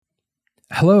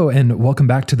Hello, and welcome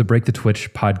back to the Break the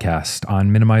Twitch podcast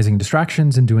on minimizing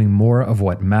distractions and doing more of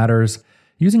what matters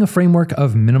using a framework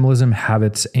of minimalism,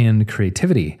 habits, and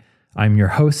creativity. I'm your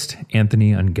host,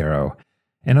 Anthony Ungaro.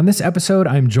 And on this episode,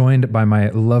 I'm joined by my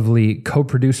lovely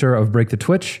co-producer of Break the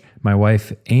Twitch, my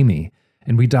wife, Amy.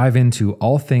 And we dive into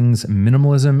all things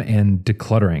minimalism and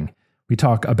decluttering. We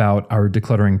talk about our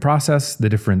decluttering process, the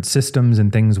different systems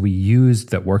and things we used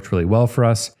that worked really well for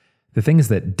us, the things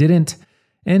that didn't,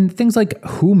 and things like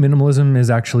who minimalism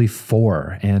is actually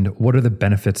for and what are the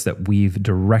benefits that we've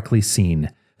directly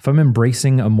seen from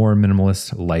embracing a more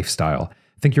minimalist lifestyle.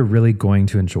 I think you're really going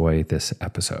to enjoy this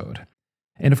episode.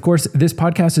 And of course, this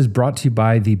podcast is brought to you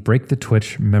by the Break the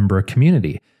Twitch member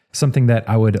community, something that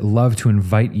I would love to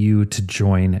invite you to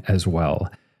join as well.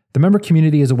 The member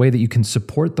community is a way that you can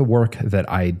support the work that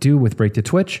I do with Break the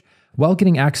Twitch while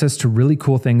getting access to really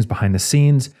cool things behind the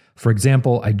scenes. For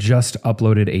example, I just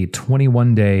uploaded a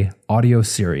 21-day audio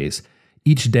series.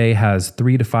 Each day has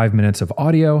 3 to 5 minutes of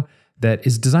audio that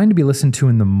is designed to be listened to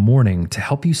in the morning to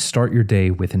help you start your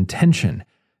day with intention.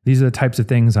 These are the types of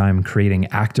things I'm creating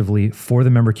actively for the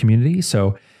member community.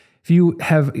 So if you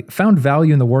have found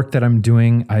value in the work that I'm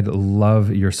doing, I'd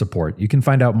love your support. You can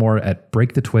find out more at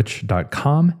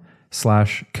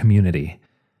breakthetwitch.com/community.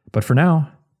 But for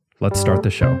now, let's start the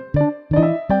show.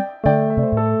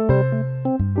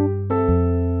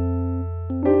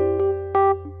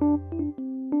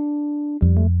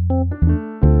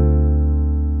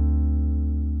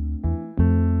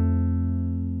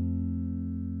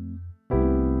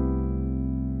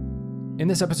 In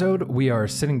this episode, we are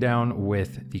sitting down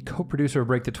with the co-producer of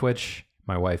Break the Twitch,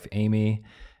 my wife, Amy,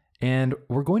 and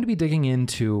we're going to be digging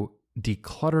into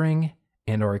decluttering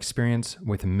and our experience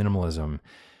with minimalism,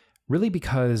 really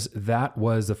because that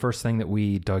was the first thing that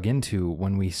we dug into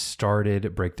when we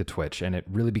started Break the Twitch, and it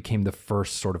really became the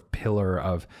first sort of pillar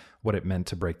of what it meant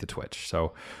to break the Twitch.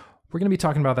 So we're going to be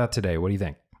talking about that today. What do you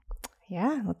think?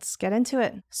 Yeah, let's get into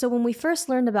it. So when we first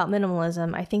learned about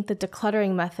minimalism, I think the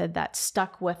decluttering method that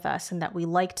stuck with us and that we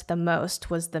liked the most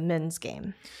was the Mins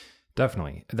game.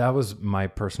 Definitely. That was my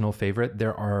personal favorite.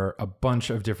 There are a bunch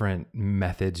of different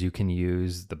methods you can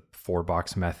use. The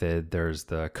 4-box method. There's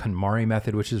the KonMari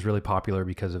method, which is really popular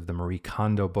because of the Marie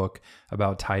Kondo book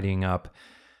about tidying up.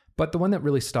 But the one that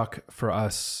really stuck for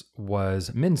us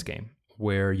was Mins game,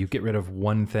 where you get rid of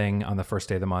one thing on the first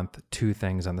day of the month, 2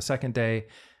 things on the second day,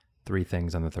 3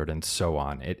 things on the third, and so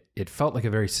on. It felt like a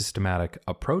very systematic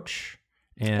approach.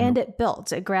 And it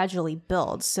builds. It gradually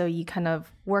builds. So you kind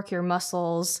of work your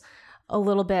muscles a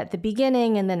little bit at the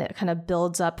beginning, and then it kind of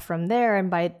builds up from there. And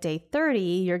by day 30,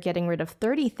 you're getting rid of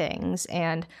 30 things.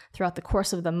 And throughout the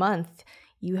course of the month,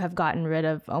 you have gotten rid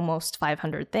of almost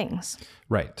 500 things.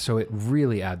 Right. So it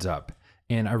really adds up.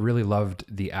 And I really loved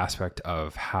the aspect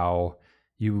of how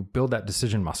you build that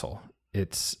decision muscle.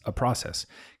 It's a process.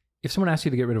 If someone asks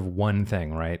you to get rid of one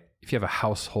thing, right? If you have a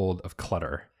household of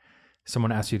clutter,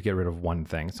 someone asks you to get rid of one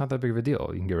thing, it's not that big of a deal.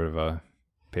 You can get rid of a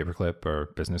paperclip or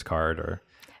business card or...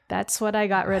 That's what I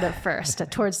got rid of first.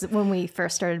 When we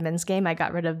first started Mins game, I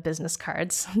got rid of business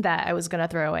cards that I was going to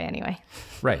throw away anyway.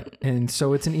 Right. And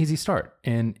so it's an easy start.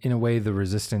 And in a way, the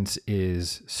resistance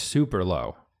is super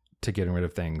low to getting rid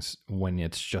of things when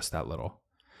it's just that little.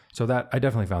 So that I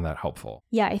definitely found that helpful.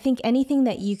 Yeah, I think anything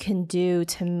that you can do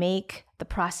to make the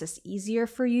process easier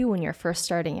for you when you're first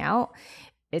starting out,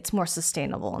 it's more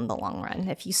sustainable in the long run.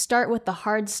 If you start with the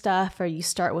hard stuff or you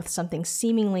start with something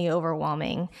seemingly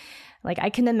overwhelming, like I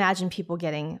can imagine people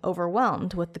getting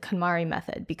overwhelmed with the KonMari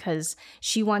method because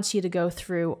she wants you to go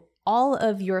through all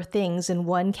of your things in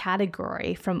one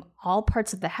category from all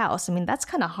parts of the house. I mean, that's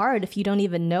kind of hard if you don't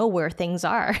even know where things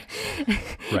are.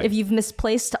 Right. If you've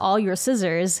misplaced all your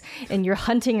scissors and you're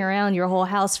hunting around your whole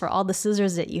house for all the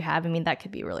scissors that you have, I mean, that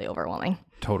could be really overwhelming.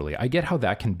 Totally. I get how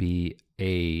that can be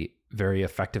a very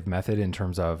effective method in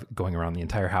terms of going around the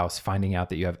entire house, finding out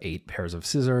that you have 8 pairs of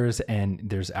scissors, and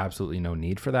there's absolutely no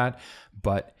need for that.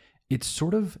 But it's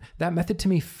sort of, that method to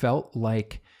me felt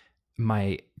like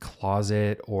my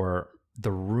closet or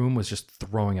the room was just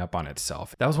throwing up on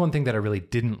itself. That was one thing that I really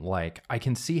didn't like. I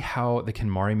can see how the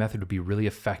KonMari method would be really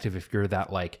effective if you're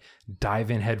that like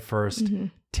dive in head first,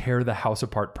 tear the house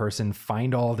apart person,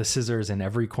 find all the scissors in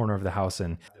every corner of the house.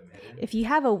 And if you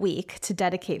have a week to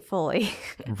dedicate fully.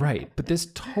 Right. But this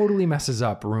totally messes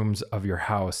up rooms of your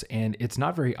house, and it's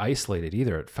not very isolated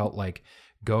either. It felt like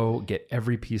go get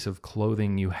every piece of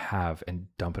clothing you have and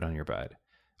dump it on your bed.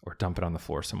 Or dump it on the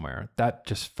floor somewhere. That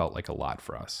just felt like a lot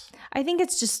for us. I think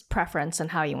it's just preference on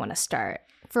how you want to start.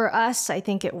 For us, I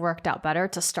think it worked out better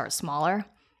to start smaller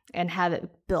and have it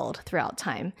build throughout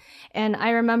time. And I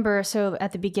remember, so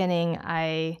at the beginning,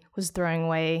 I was throwing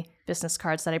away business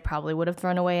cards that I probably would have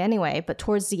thrown away anyway. But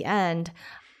towards the end,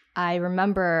 I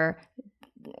remember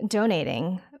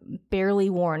donating barely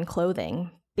worn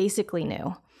clothing, basically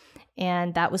new.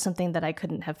 And that was something that I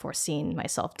couldn't have foreseen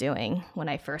myself doing when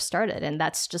I first started. And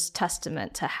that's just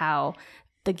testament to how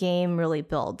the game really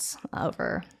builds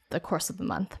over the course of the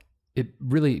month. It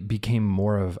really became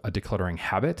more of a decluttering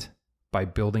habit by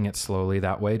building it slowly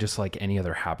that way, just like any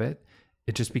other habit.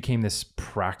 It just became this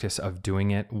practice of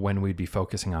doing it when we'd be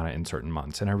focusing on it in certain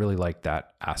months. And I really liked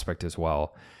that aspect as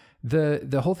well.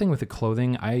 The whole thing with the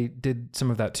clothing, I did some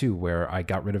of that too, where I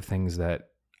got rid of things that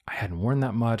I hadn't worn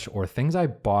that much, or things I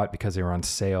bought because they were on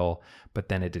sale, but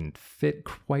then it didn't fit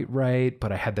quite right,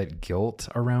 but I had that guilt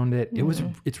around it.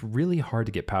 It's really hard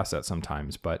to get past that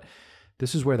sometimes, but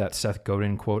this is where that Seth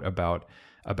Godin quote about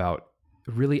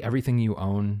really everything you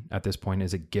own at this point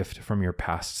is a gift from your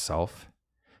past self.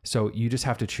 So you just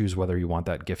have to choose whether you want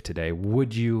that gift today.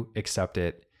 Would you accept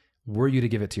it? Were you to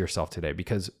give it to yourself today?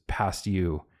 Because past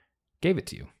you gave it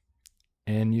to you.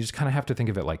 And you just kind of have to think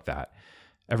of it like that.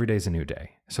 Every day is a new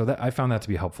day. So that I found that to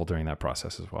be helpful during that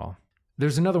process as well.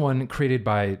 There's another one created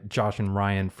by Josh and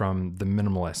Ryan from The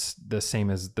Minimalists, the same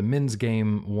as the Men's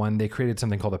Game one. They created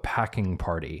something called a packing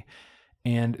party.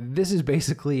 And this is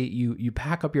basically you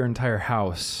pack up your entire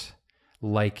house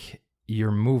like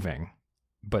you're moving,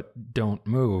 but don't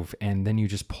move. And then you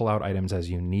just pull out items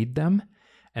as you need them.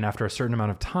 And after a certain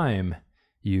amount of time,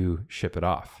 you ship it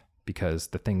off because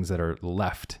the things that are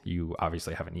left, you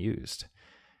obviously haven't used.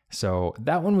 So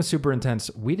that one was super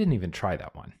intense. We didn't even try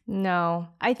that one. No,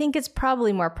 I think it's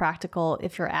probably more practical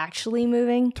if you're actually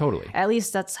moving. Totally. At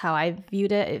least that's how I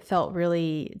viewed it. It felt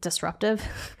really disruptive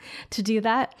to do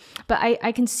that. But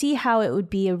I can see how it would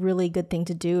be a really good thing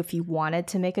to do if you wanted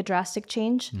to make a drastic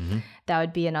change. Mm-hmm. That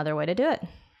would be another way to do it.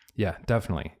 Yeah,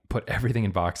 definitely. Put everything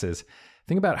in boxes.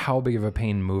 Think about how big of a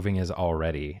pain moving is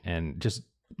already, and just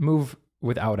move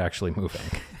without actually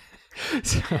moving.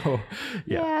 So,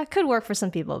 yeah, it could work for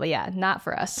some people, but yeah, not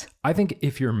for us. I think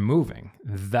if you're moving,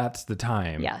 that's the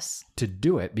time to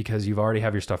do it, because you've already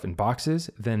have your stuff in boxes.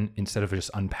 Then instead of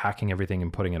just unpacking everything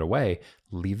and putting it away,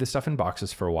 leave the stuff in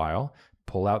boxes for a while,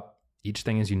 pull out each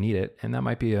thing as you need it. And that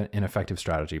might be an effective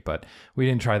strategy, but we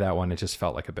didn't try that one. It just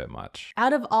felt like a bit much.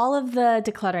 Out of all of the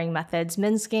decluttering methods,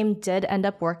 Men's Game did end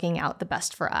up working out the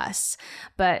best for us,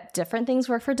 but different things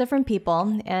work for different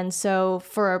people. And so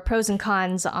for pros and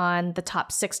cons on the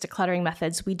top 6 decluttering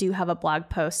methods, we do have a blog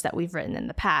post that we've written in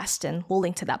the past, and we'll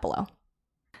link to that below.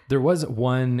 There was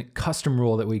one custom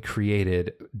rule that we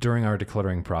created during our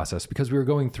decluttering process because we were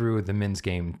going through the Men's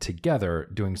Game together,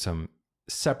 doing some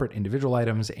separate individual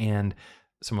items and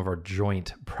some of our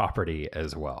joint property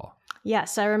as well.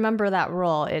 Yes, I remember that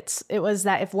rule. It was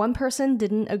that if one person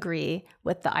didn't agree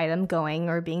with the item going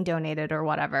or being donated or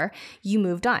whatever, you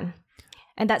moved on.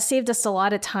 And that saved us a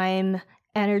lot of time,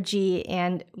 energy,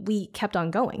 and we kept on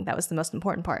going. That was the most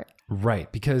important part.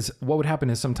 Right, because what would happen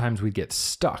is sometimes we'd get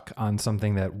stuck on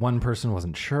something that one person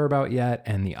wasn't sure about yet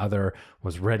and the other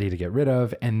was ready to get rid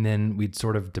of, and then we'd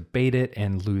sort of debate it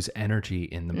and lose energy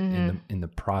in the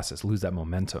process, lose that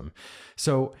momentum.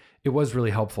 So it was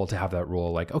really helpful to have that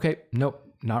rule, like, okay, nope,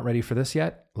 not ready for this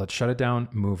yet. Let's shut it down,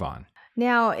 move on.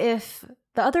 Now, if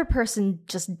the other person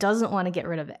just doesn't want to get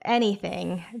rid of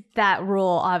anything, that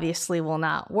rule obviously will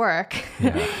not work.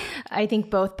 Yeah. I think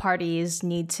both parties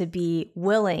need to be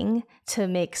willing to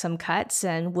make some cuts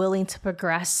and willing to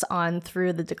progress on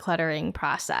through the decluttering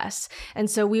process. And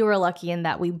so we were lucky in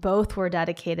that we both were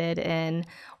dedicated in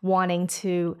wanting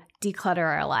to declutter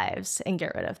our lives and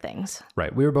get rid of things.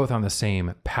 Right. We were both on the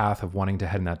same path of wanting to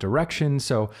head in that direction.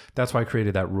 So that's why I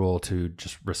created that rule, to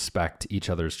just respect each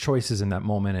other's choices in that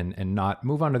moment and not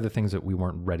move on to the things that we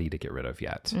weren't ready to get rid of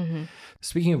yet. Mm-hmm.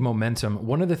 Speaking of momentum,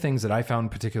 one of the things that I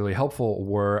found particularly helpful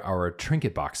were our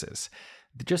trinket boxes.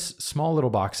 Just small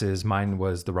little boxes. Mine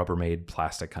was the Rubbermaid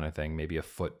plastic kind of thing, maybe 1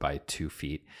 foot by 2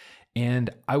 feet. And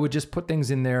I would just put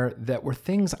things in there that were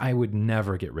things I would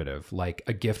never get rid of, like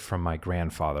a gift from my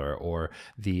grandfather or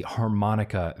the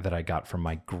harmonica that I got from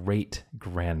my great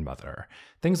grandmother.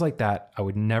 Things like that I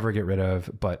would never get rid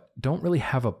of, but don't really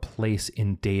have a place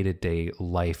in day-to-day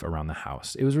life around the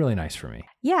house. It was really nice for me.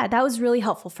 Yeah, that was really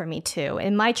helpful for me too.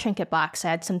 In my trinket box,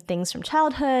 I had some things from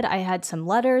childhood. I had some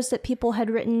letters that people had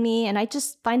written me, and I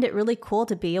just find it really cool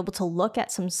to be able to look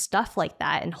at some stuff like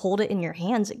that and hold it in your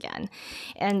hands again.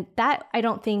 And that, I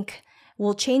don't think,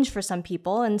 will change for some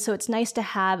people. And so it's nice to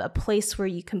have a place where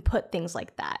you can put things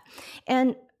like that.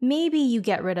 And maybe you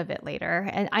get rid of it later.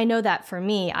 And I know that for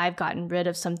me, I've gotten rid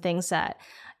of some things that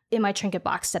in my trinket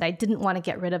box that I didn't want to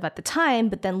get rid of at the time,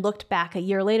 but then looked back a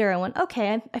year later and went,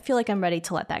 okay, I feel like I'm ready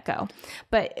to let that go.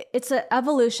 But it's an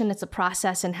evolution, it's a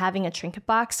process, and having a trinket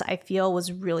box, I feel,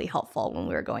 was really helpful when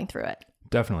we were going through it.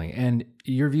 Definitely. And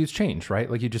your views change, right?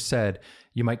 Like you just said,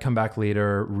 you might come back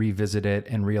later, revisit it,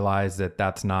 and realize that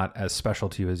that's not as special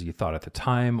to you as you thought at the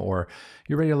time, or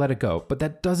you're ready to let it go. But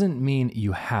that doesn't mean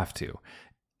you have to.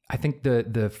 I think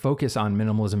the focus on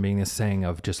minimalism being this saying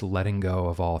of just letting go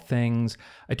of all things,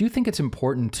 I do think it's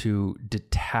important to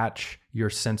detach your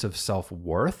sense of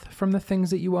self-worth from the things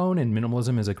that you own, and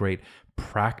minimalism is a great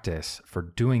practice for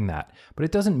doing that. But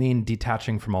it doesn't mean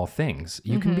detaching from all things.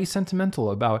 You can be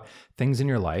sentimental about things in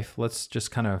your life. Let's just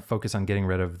kind of focus on getting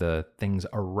rid of the things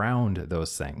around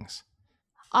those things.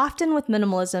 Often with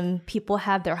minimalism, people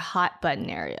have their hot button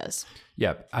areas.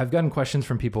 Yeah, I've gotten questions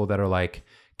from people that are like,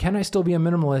 can I still be a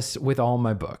minimalist with all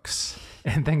my books?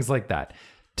 And things like that.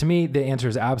 To me, the answer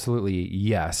is absolutely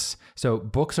yes. So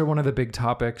books are one of the big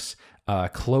topics.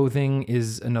 Clothing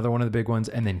is another one of the big ones.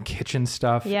 And then kitchen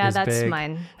stuff is that's big.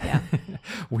 mine. Yeah.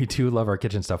 We do love our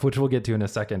kitchen stuff, which we'll get to in a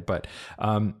second. But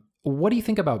what do you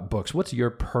think about books? What's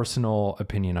your personal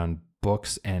opinion on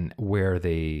books and where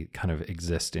they kind of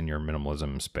exist in your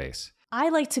minimalism space? I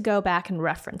like to go back and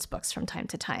reference books from time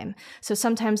to time. So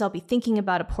sometimes I'll be thinking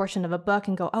about a portion of a book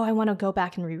and go, oh, I want to go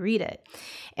back and reread it.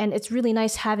 And it's really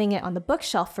nice having it on the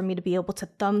bookshelf for me to be able to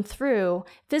thumb through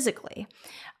physically.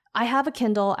 I have a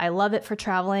Kindle. I love it for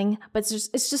traveling, but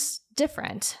it's just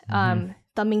different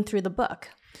thumbing through the book.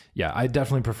 Yeah, I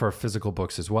definitely prefer physical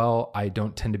books as well. I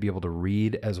don't tend to be able to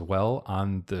read as well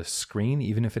on the screen,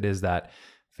 even if it is that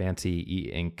fancy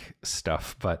e-ink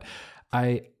stuff. But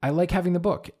I like having the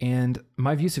book, and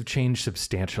my views have changed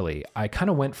substantially. I kind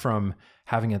of went from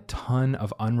having a ton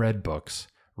of unread books,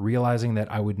 realizing that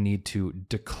I would need to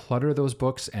declutter those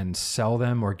books and sell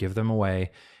them or give them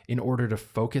away in order to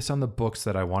focus on the books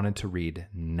that I wanted to read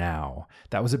now.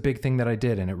 That was a big thing that I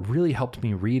did, and it really helped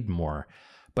me read more.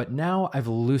 But now I've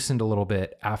loosened a little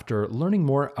bit after learning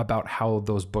more about how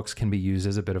those books can be used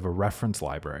as a bit of a reference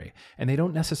library. And they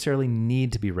don't necessarily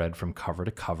need to be read from cover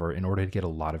to cover in order to get a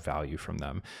lot of value from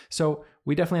them. So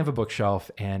we definitely have a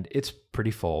bookshelf, and it's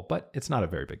pretty full, but it's not a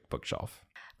very big bookshelf.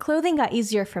 Clothing got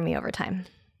easier for me over time.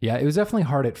 Yeah, it was definitely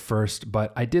hard at first,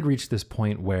 but I did reach this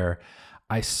point where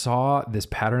I saw this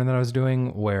pattern that I was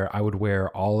doing where I would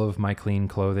wear all of my clean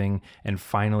clothing, and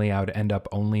finally I would end up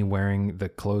only wearing the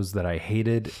clothes that I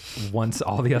hated once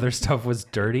all the other stuff was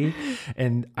dirty.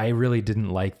 And I really didn't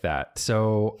like that.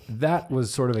 So that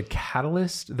was sort of a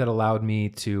catalyst that allowed me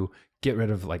to get rid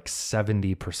of like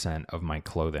 70% of my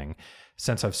clothing.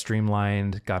 Since I've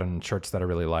streamlined, gotten shirts that I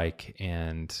really like,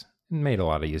 and made it a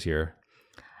lot easier.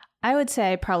 I would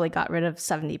say I probably got rid of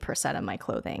 70% of my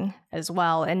clothing as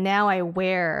well. And now I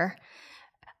wear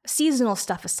seasonal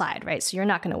stuff aside, right? So you're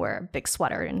not going to wear a big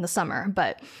sweater in the summer,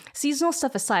 but seasonal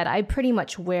stuff aside, I pretty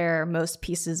much wear most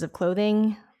pieces of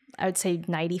clothing. I would say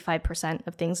 95%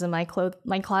 of things in my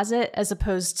closet, as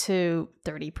opposed to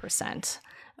 30%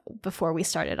 before we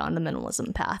started on the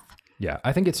minimalism path. Yeah,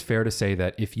 I think it's fair to say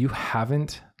that if you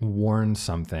haven't worn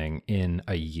something in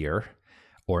a year,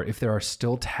 or if there are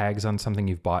still tags on something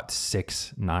you've bought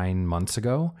 6-9 months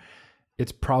ago,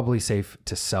 it's probably safe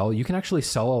to sell. You can actually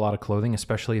sell a lot of clothing,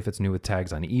 especially if it's new with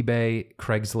tags on eBay,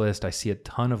 Craigslist. I see a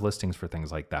ton of listings for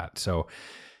things like that. So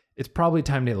it's probably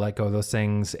time to let go of those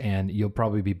things, and you'll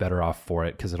probably be better off for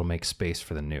it because it'll make space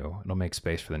for the new. It'll make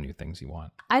space for the new things you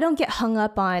want. I don't get hung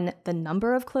up on the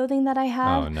number of clothing that I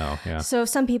have. Oh, no. Yeah. So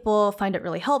some people find it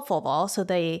really helpful, though. So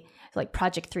they like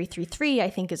Project 333, I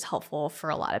think, is helpful for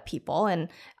a lot of people. And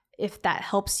if that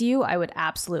helps you, I would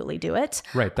absolutely do it.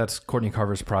 Right. That's Courtney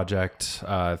Carver's project.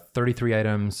 33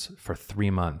 items for 3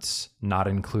 months, not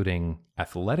including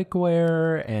athletic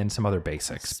wear and some other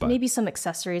basics. But maybe some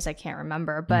accessories, I can't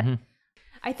remember. But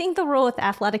I think the rule with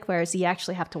athletic wear is you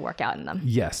actually have to work out in them.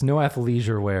 Yes, no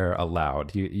athleisure wear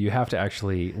allowed. You have to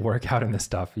actually work out in this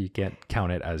stuff. You can't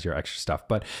count it as your extra stuff.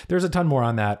 But there's a ton more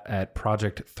on that at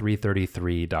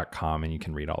project333.com, and you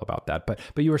can read all about that. But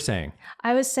you were saying?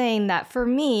 I was saying that for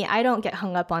me, I don't get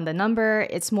hung up on the number.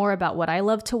 It's more about what I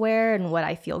love to wear and what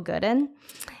I feel good in.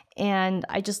 And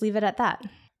I just leave it at that.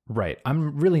 Right.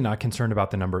 I'm really not concerned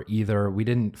about the number either. We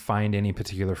didn't find any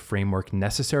particular framework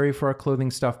necessary for our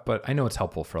clothing stuff, but I know it's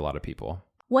helpful for a lot of people.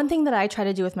 One thing that I try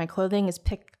to do with my clothing is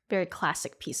pick very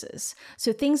classic pieces.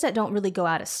 So things that don't really go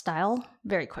out of style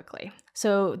very quickly.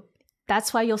 So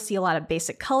that's why you'll see a lot of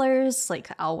basic colors. Like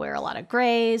I'll wear a lot of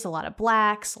grays, a lot of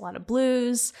blacks, a lot of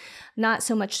blues, not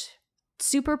so much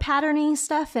super patterny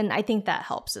stuff, and I think that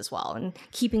helps as well. And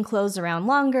keeping clothes around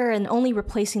longer and only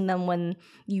replacing them when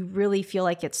you really feel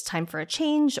like it's time for a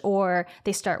change or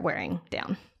they start wearing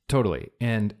down. Totally.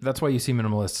 And that's why you see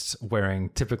minimalists wearing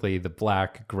typically the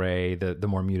black, gray, the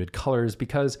more muted colors,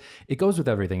 because it goes with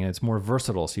everything and it's more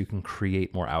versatile, so you can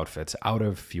create more outfits out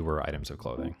of fewer items of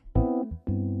clothing.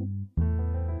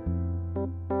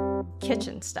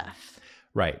 Kitchen stuff.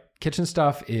 Right. Kitchen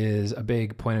stuff is a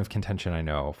big point of contention, I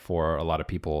know, for a lot of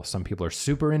people. Some people are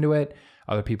super into it.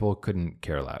 Other people couldn't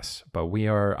care less. But we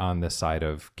are on this side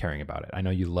of caring about it. I know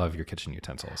you love your kitchen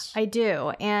utensils. I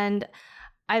do. And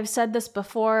I've said this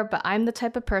before, but I'm the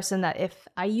type of person that if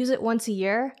I use it once a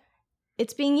year,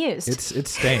 it's being used.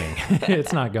 It's staying.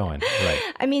 It's not going. Right.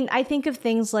 I mean, I think of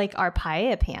things like our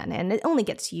paella pan, and it only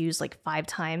gets used like 5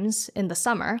 times in the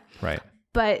summer. Right.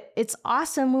 But it's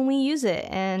awesome when we use it,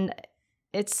 and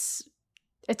it's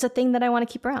a thing that I want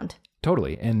to keep around.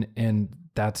 Totally. And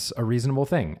that's a reasonable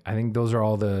thing. I think those are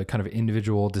all the kind of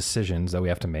individual decisions that we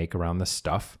have to make around this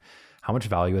stuff, how much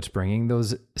value it's bringing,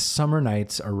 those summer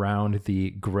nights around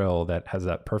the grill that has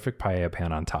that perfect paella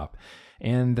pan on top,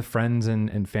 and the friends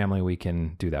and family we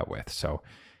can do that with. So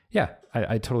yeah,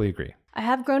 I totally agree. I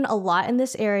have grown a lot in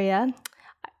this area.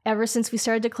 Ever since we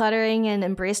started decluttering and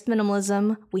embraced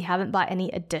minimalism, we haven't bought any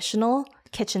additional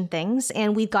kitchen things,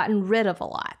 and we've gotten rid of a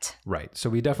lot. Right. So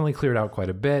we definitely cleared out quite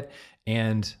a bit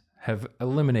and have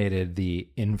eliminated the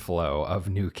inflow of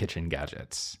new kitchen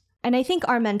gadgets. And I think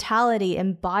our mentality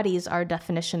embodies our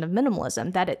definition of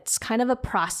minimalism, that it's kind of a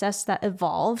process that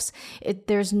evolves.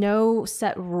 There's no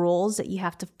set rules that you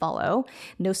have to follow,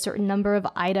 no certain number of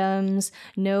items,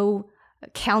 no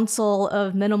council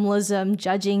of minimalism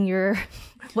judging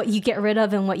what you get rid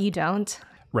of and what you don't.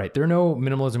 Right. There are no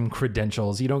minimalism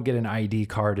credentials. You don't get an ID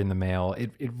card in the mail.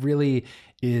 It really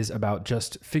is about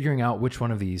just figuring out which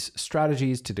one of these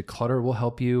strategies to declutter will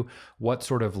help you, what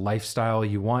sort of lifestyle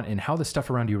you want, and how the stuff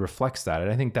around you reflects that.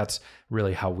 And I think that's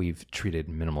really how we've treated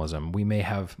minimalism. We may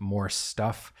have more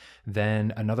stuff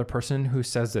than another person who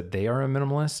says that they are a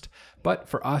minimalist, but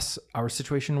for us, our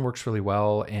situation works really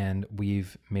well, and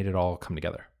we've made it all come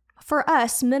together. For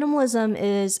us, minimalism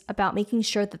is about making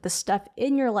sure that the stuff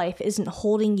in your life isn't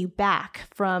holding you back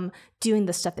from doing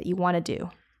the stuff that you want to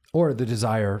do. Or the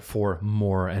desire for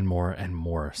more and more and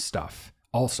more stuff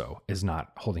also is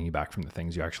not holding you back from the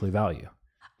things you actually value.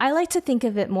 I like to think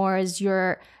of it more as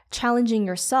you're challenging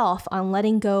yourself on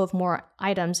letting go of more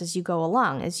items as you go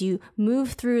along, as you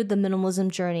move through the minimalism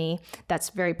journey that's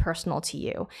very personal to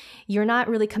you. You're not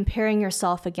really comparing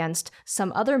yourself against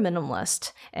some other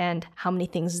minimalist and how many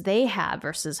things they have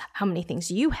versus how many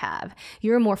things you have.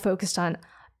 You're more focused on,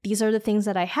 these are the things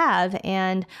that I have,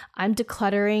 and I'm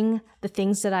decluttering the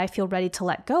things that I feel ready to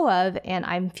let go of, and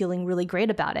I'm feeling really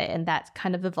great about it. And that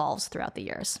kind of evolves throughout the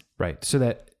years. Right. So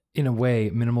that in a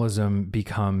way, minimalism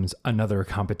becomes another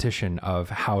competition of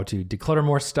how to declutter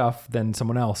more stuff than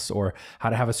someone else, or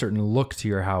how to have a certain look to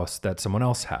your house that someone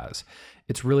else has.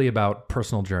 It's really about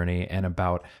personal journey and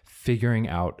about figuring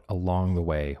out along the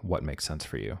way what makes sense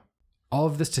for you. All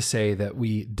of this to say that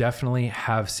we definitely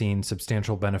have seen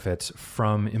substantial benefits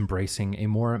from embracing a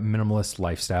more minimalist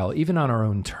lifestyle, even on our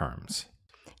own terms.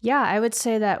 Yeah, I would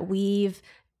say that we've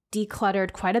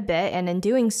decluttered quite a bit, and in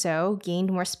doing so,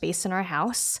 gained more space in our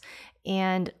house,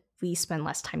 and we spend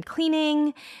less time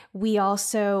cleaning. We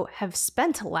also have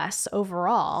spent less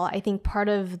overall. I think part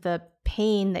of the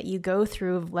pain that you go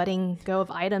through of letting go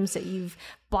of items that you've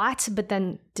bought but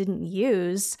then didn't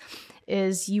use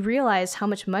is you realize how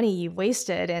much money you've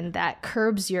wasted, and that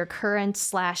curbs your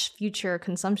current/future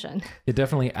consumption. It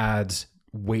definitely adds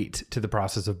weight to the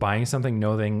process of buying something,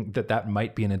 knowing that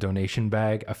might be in a donation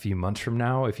bag a few months from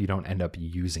now if you don't end up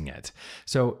using it.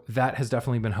 So that has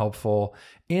definitely been helpful.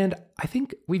 And I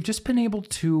think we've just been able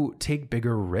to take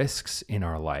bigger risks in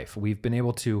our life. We've been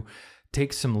able to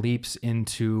take some leaps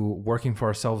into working for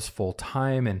ourselves full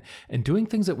time and doing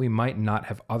things that we might not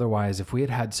have otherwise if we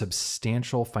had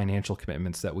substantial financial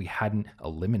commitments that we hadn't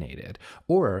eliminated,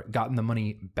 or gotten the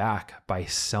money back by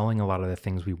selling a lot of the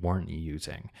things we weren't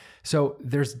using. So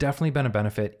there's definitely been a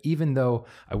benefit, even though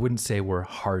I wouldn't say we're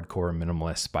hardcore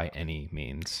minimalists by any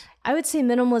means. I would say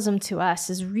minimalism to us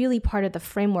is really part of the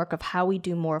framework of how we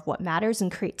do more of what matters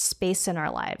and create space in our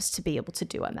lives to be able to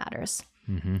do what matters.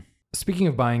 Mm-hmm. Speaking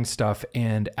of buying stuff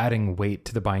and adding weight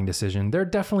to the buying decision, there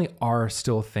definitely are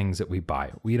still things that we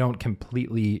buy. We don't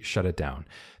completely shut it down.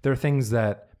 There are things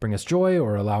that bring us joy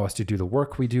or allow us to do the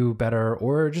work we do better,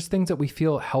 or just things that we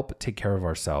feel help take care of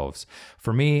ourselves.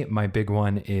 For me, my big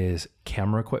one is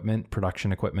camera equipment,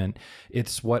 production equipment.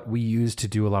 It's what we use to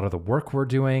do a lot of the work we're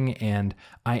doing, and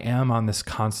I am on this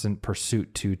constant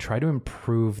pursuit to try to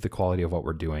improve the quality of what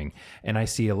we're doing. And I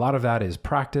see a lot of that is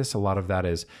practice, a lot of that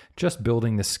is just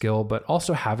building the skill, but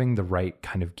also having the right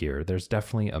kind of gear. There's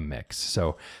definitely a mix.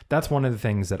 So that's one of the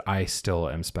things that I still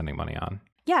am spending money on.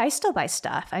 Yeah, I still buy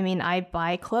stuff. I mean, I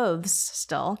buy clothes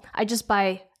still. I just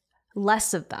buy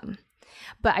less of them.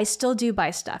 But I still do buy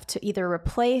stuff to either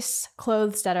replace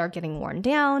clothes that are getting worn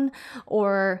down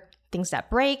or things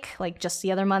that break. Like just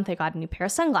the other month, I got a new pair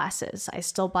of sunglasses. I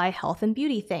still buy health and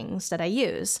beauty things that I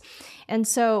use. And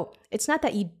so it's not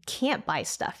that you can't buy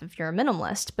stuff if you're a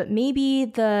minimalist, but maybe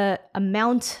the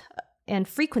amount and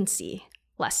frequency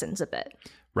lessens a bit.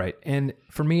 Right. And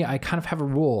for me, I kind of have a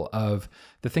rule of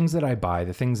the things that I buy,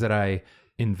 the things that I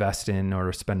invest in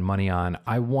or spend money on,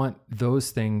 I want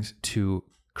those things to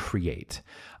create.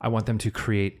 I want them to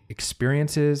create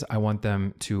experiences. I want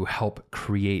them to help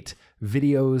create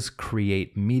videos,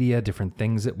 create media, different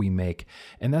things that we make.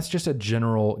 And that's just a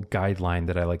general guideline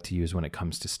that I like to use when it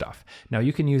comes to stuff. Now,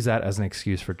 you can use that as an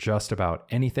excuse for just about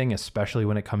anything, especially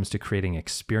when it comes to creating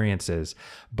experiences,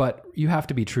 but you have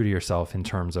to be true to yourself in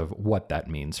terms of what that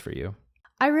means for you.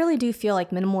 I really do feel like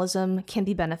minimalism can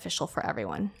be beneficial for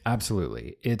everyone.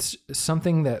 Absolutely. It's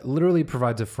something that literally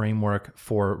provides a framework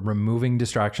for removing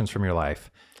distractions from your life.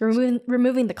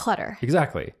 Removing the clutter.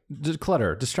 Exactly.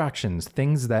 Clutter, distractions,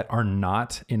 things that are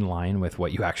not in line with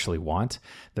what you actually want,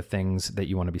 the things that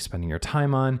you want to be spending your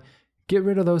time on. Get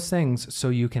rid of those things so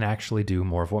you can actually do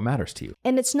more of what matters to you.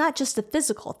 And it's not just the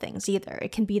physical things either.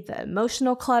 It can be the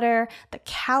emotional clutter, the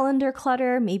calendar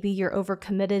clutter. Maybe you're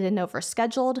overcommitted and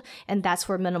overscheduled, and that's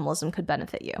where minimalism could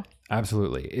benefit you.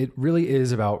 Absolutely. It really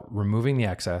is about removing the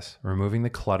excess, removing the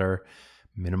clutter,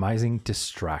 minimizing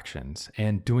distractions,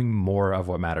 and doing more of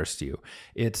what matters to you.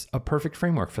 It's a perfect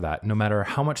framework for that. No matter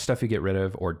how much stuff you get rid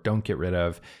of or don't get rid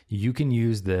of, you can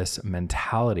use this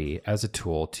mentality as a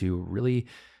tool to really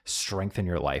strengthen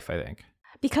your life, I think.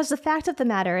 Because the fact of the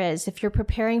matter is, if you're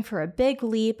preparing for a big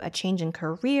leap, a change in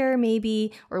career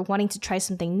maybe, or wanting to try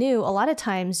something new, a lot of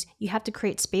times you have to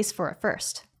create space for it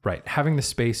first. Right. Having the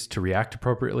space to react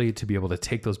appropriately, to be able to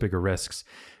take those bigger risks.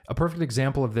 A perfect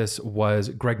example of this was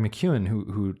Greg McKeown,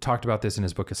 who talked about this in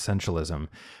his book, Essentialism,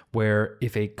 where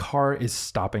if a car is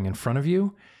stopping in front of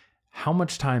you, how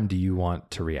much time do you want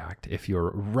to react? If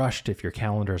you're rushed, if your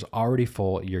calendar is already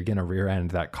full, you're going to rear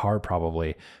end that car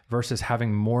probably, versus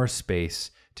having more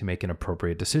space to make an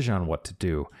appropriate decision on what to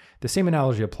do. The same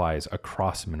analogy applies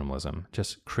across minimalism,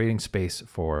 just creating space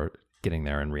for getting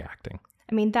there and reacting.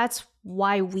 I mean, that's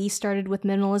why we started with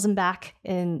minimalism back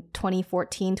in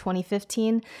 2014,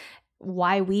 2015.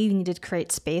 Why we needed to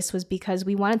create space was because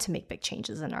we wanted to make big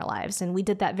changes in our lives. And we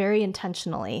did that very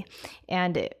intentionally.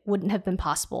 And it wouldn't have been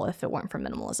possible if it weren't for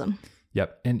minimalism.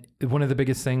 Yep. And one of the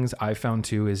biggest things I found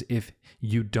too is if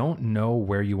you don't know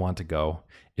where you want to go,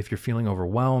 if you're feeling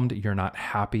overwhelmed, you're not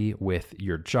happy with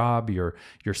your job, your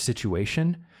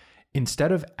situation,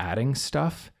 instead of adding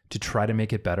stuff to try to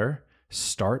make it better,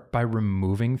 start by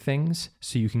removing things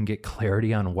so you can get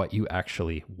clarity on what you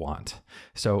actually want.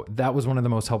 So that was one of the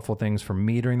most helpful things for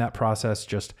me during that process,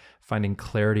 just finding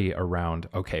clarity around,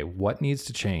 okay, what needs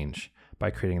to change by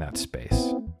creating that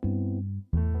space.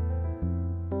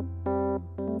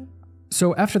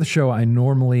 So after the show, I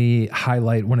normally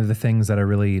highlight one of the things that I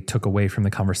really took away from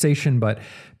the conversation, but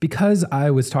because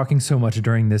I was talking so much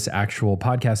during this actual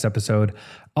podcast episode,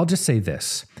 I'll just say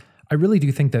this. I really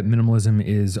do think that minimalism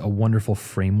is a wonderful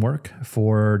framework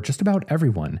for just about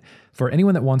everyone. For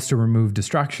anyone that wants to remove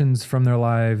distractions from their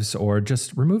lives or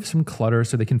just remove some clutter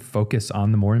so they can focus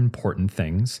on the more important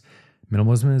things,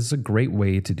 minimalism is a great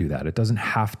way to do that. It doesn't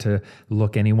have to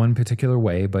look any one particular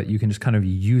way, but you can just kind of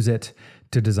use it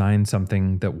to design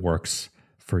something that works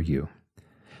for you.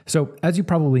 So, as you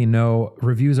probably know,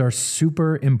 reviews are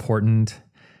super important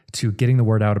to getting the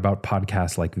word out about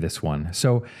podcasts like this one.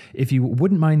 So if you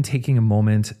wouldn't mind taking a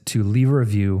moment to leave a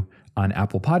review on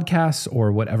Apple Podcasts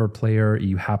or whatever player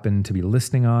you happen to be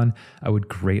listening on, I would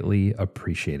greatly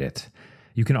appreciate it.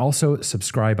 You can also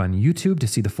subscribe on YouTube to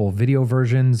see the full video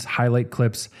versions, highlight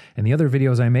clips, and the other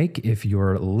videos I make if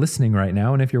you're listening right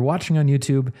now. And if you're watching on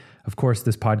YouTube, of course,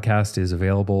 this podcast is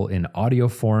available in audio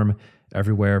form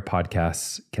everywhere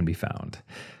podcasts can be found.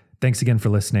 Thanks again for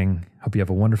listening. Hope you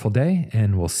have a wonderful day,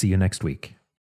 and we'll see you next week.